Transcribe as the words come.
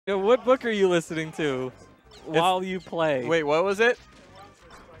Yo, what book are you listening to while you play? Wait, what was it?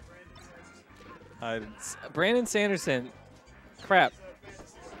 Brandon Sanderson. Crap.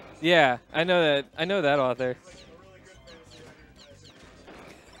 Yeah, I know that. I know that author.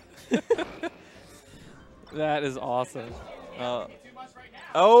 That is awesome.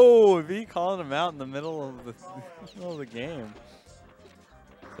 Oh, V calling him out in the middle of the game.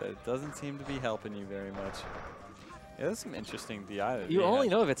 So it doesn't seem to be helping you very much. Yeah, there's some interesting DI. That You only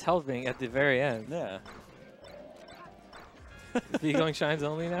know if it's helping at the very end. Yeah. Is he going shines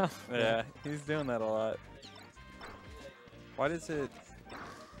only now? Yeah, he's doing that a lot. Why does it?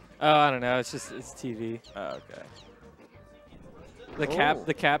 Oh, I don't know. It's just TV. Oh, okay.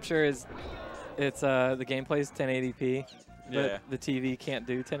 The capture is the gameplay is 1080p. Yeah. But the TV can't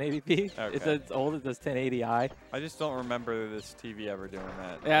do 1080p. Okay. It's old. It does 1080i. I just don't remember this TV ever doing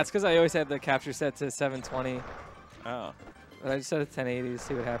that. Yeah, it's because I always had the capture set to 720. Oh. But I just set it to 1080 to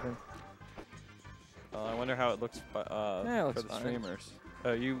see what happened. Well, I wonder how it looks Yeah, it for looks the fine. streamers.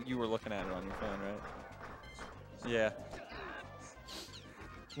 Oh, you were looking at it on your phone, right? Yeah.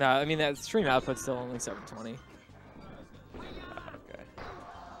 No, I mean that stream output's still only 720. Okay.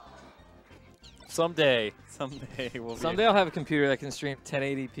 Someday we'll. Someday I'll have a computer that can stream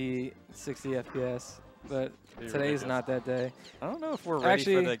 1080p, 60 FPS. But today's ridiculous. not that day. I don't know if we're ready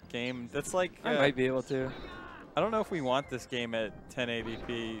for the game. That's like I might be able to. I don't know if we want this game at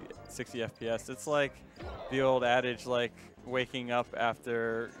 1080p, 60 FPS. It's like the old adage, like waking up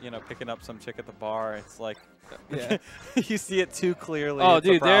after picking up some chick at the bar. It's like, Yeah. you see it too clearly. Oh, it's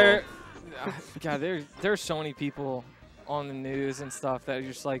a dude, problem. there's so many people on the news and stuff that are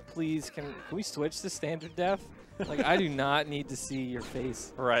just like, please, can we switch to standard def? Like, I do not need to see your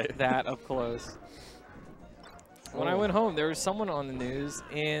face that up close. When I went home, there was someone on the news,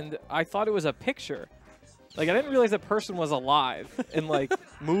 and I thought it was a picture. Like, I didn't realize that person was alive and, like,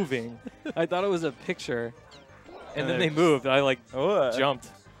 moving. I thought it was a picture, and then they moved, and I, like, jumped.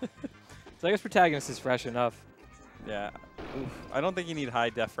 So I guess protagonist is fresh enough. Yeah. Oof. I don't think you need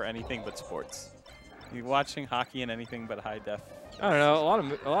high def for anything but sports. You're watching hockey and anything but high def. I don't know.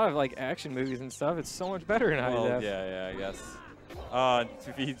 A lot of like action movies and stuff. It's so much better in high def. Yeah, I guess. Oh,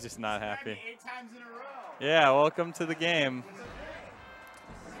 he's just not happy. Yeah, welcome to the game.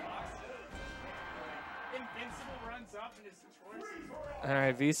 All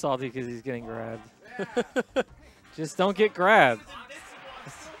right, V salty because he's getting grabbed. Just don't get grabbed.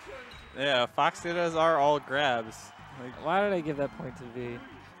 Yeah, Fox Dittas are all grabs. Like, why did I give that point to V?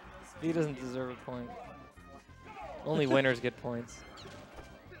 V doesn't deserve a point. Only winners get points.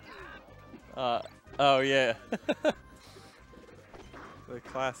 Oh yeah. The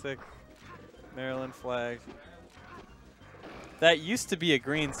classic Maryland flag. That used to be a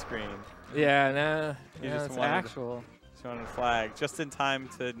green screen. Yeah, no, Just it's actual. Showing a flag just in time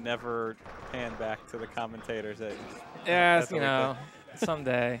to never pan back to the commentators. Yeah, you know,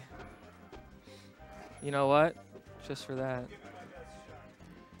 someday. You know what? Just for that.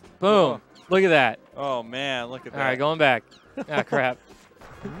 Boom. Look at that. Oh, man. Look at that. All right, going back. Ah, crap.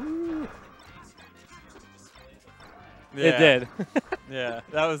 Yeah. It did. Yeah,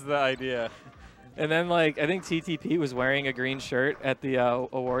 that was the idea. And then, like, I think TTP was wearing a green shirt at the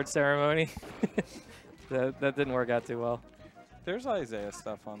award ceremony. that didn't work out too well. There's Isaiah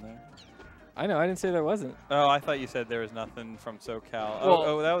stuff on there. I know. I didn't say there wasn't. Oh, I thought you said there was nothing from SoCal. Well,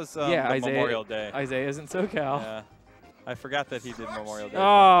 oh, that was yeah, the Isaiah, Memorial Day. Isaiah isn't SoCal. Yeah. I forgot that he did Memorial Day.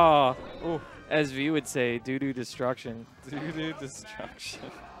 Oh. Ooh. As V would say, doo-doo destruction. Doo-doo destruction.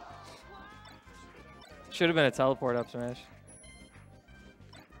 Should have been a teleport up smash.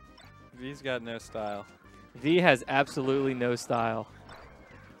 V's got no style. V has absolutely no style.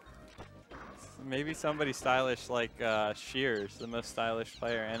 Maybe somebody stylish like Shears, the most stylish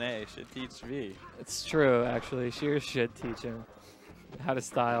player NA, should teach V. It's true, actually. Shears should teach him how to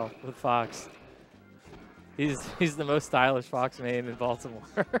style with Fox. He's the most stylish Fox main in Baltimore.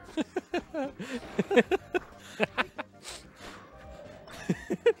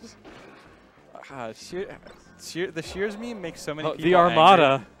 The Shears meme makes so many people the Armada.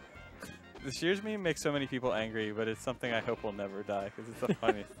 Angry. The Shears meme makes so many people angry, but it's something I hope will never die because it's the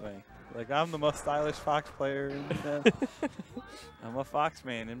funniest thing. Like, I'm the most stylish Fox player. I'm a Fox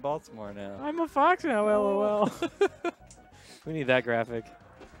main in Baltimore now. I'm a Fox now, LOL. We need that graphic.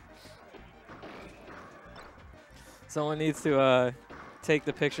 Someone needs to take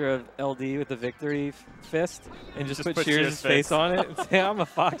the picture of LD with the victory fist and just put Shears' face on it and say, I'm a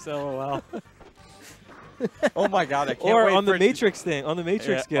Fox, LOL. Oh my God, I can't or wait on the for Matrix thing, on the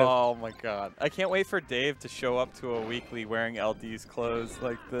Matrix gift. Oh my God, I can't wait for Dave to show up to a weekly wearing LD's clothes,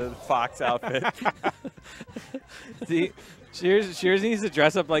 like the Fox outfit. See, Shears needs to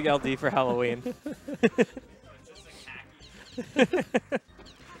dress up like LD for Halloween.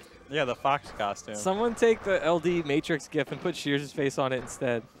 Yeah, the Fox costume. Someone take the LD Matrix gift and put Shears' face on it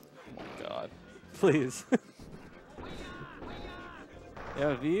instead. Oh my God. Please.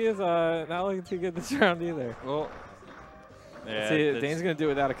 Yeah, V is not looking too good this round either. Well, yeah, see, Dane's going to do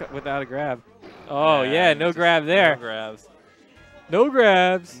it without a grab. Oh, yeah, no grab there. No grabs. No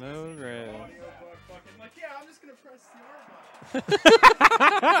grabs. No grabs. Like, yeah, I'm just going to press the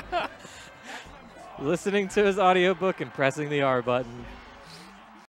R button. Listening to his audiobook and pressing the R button.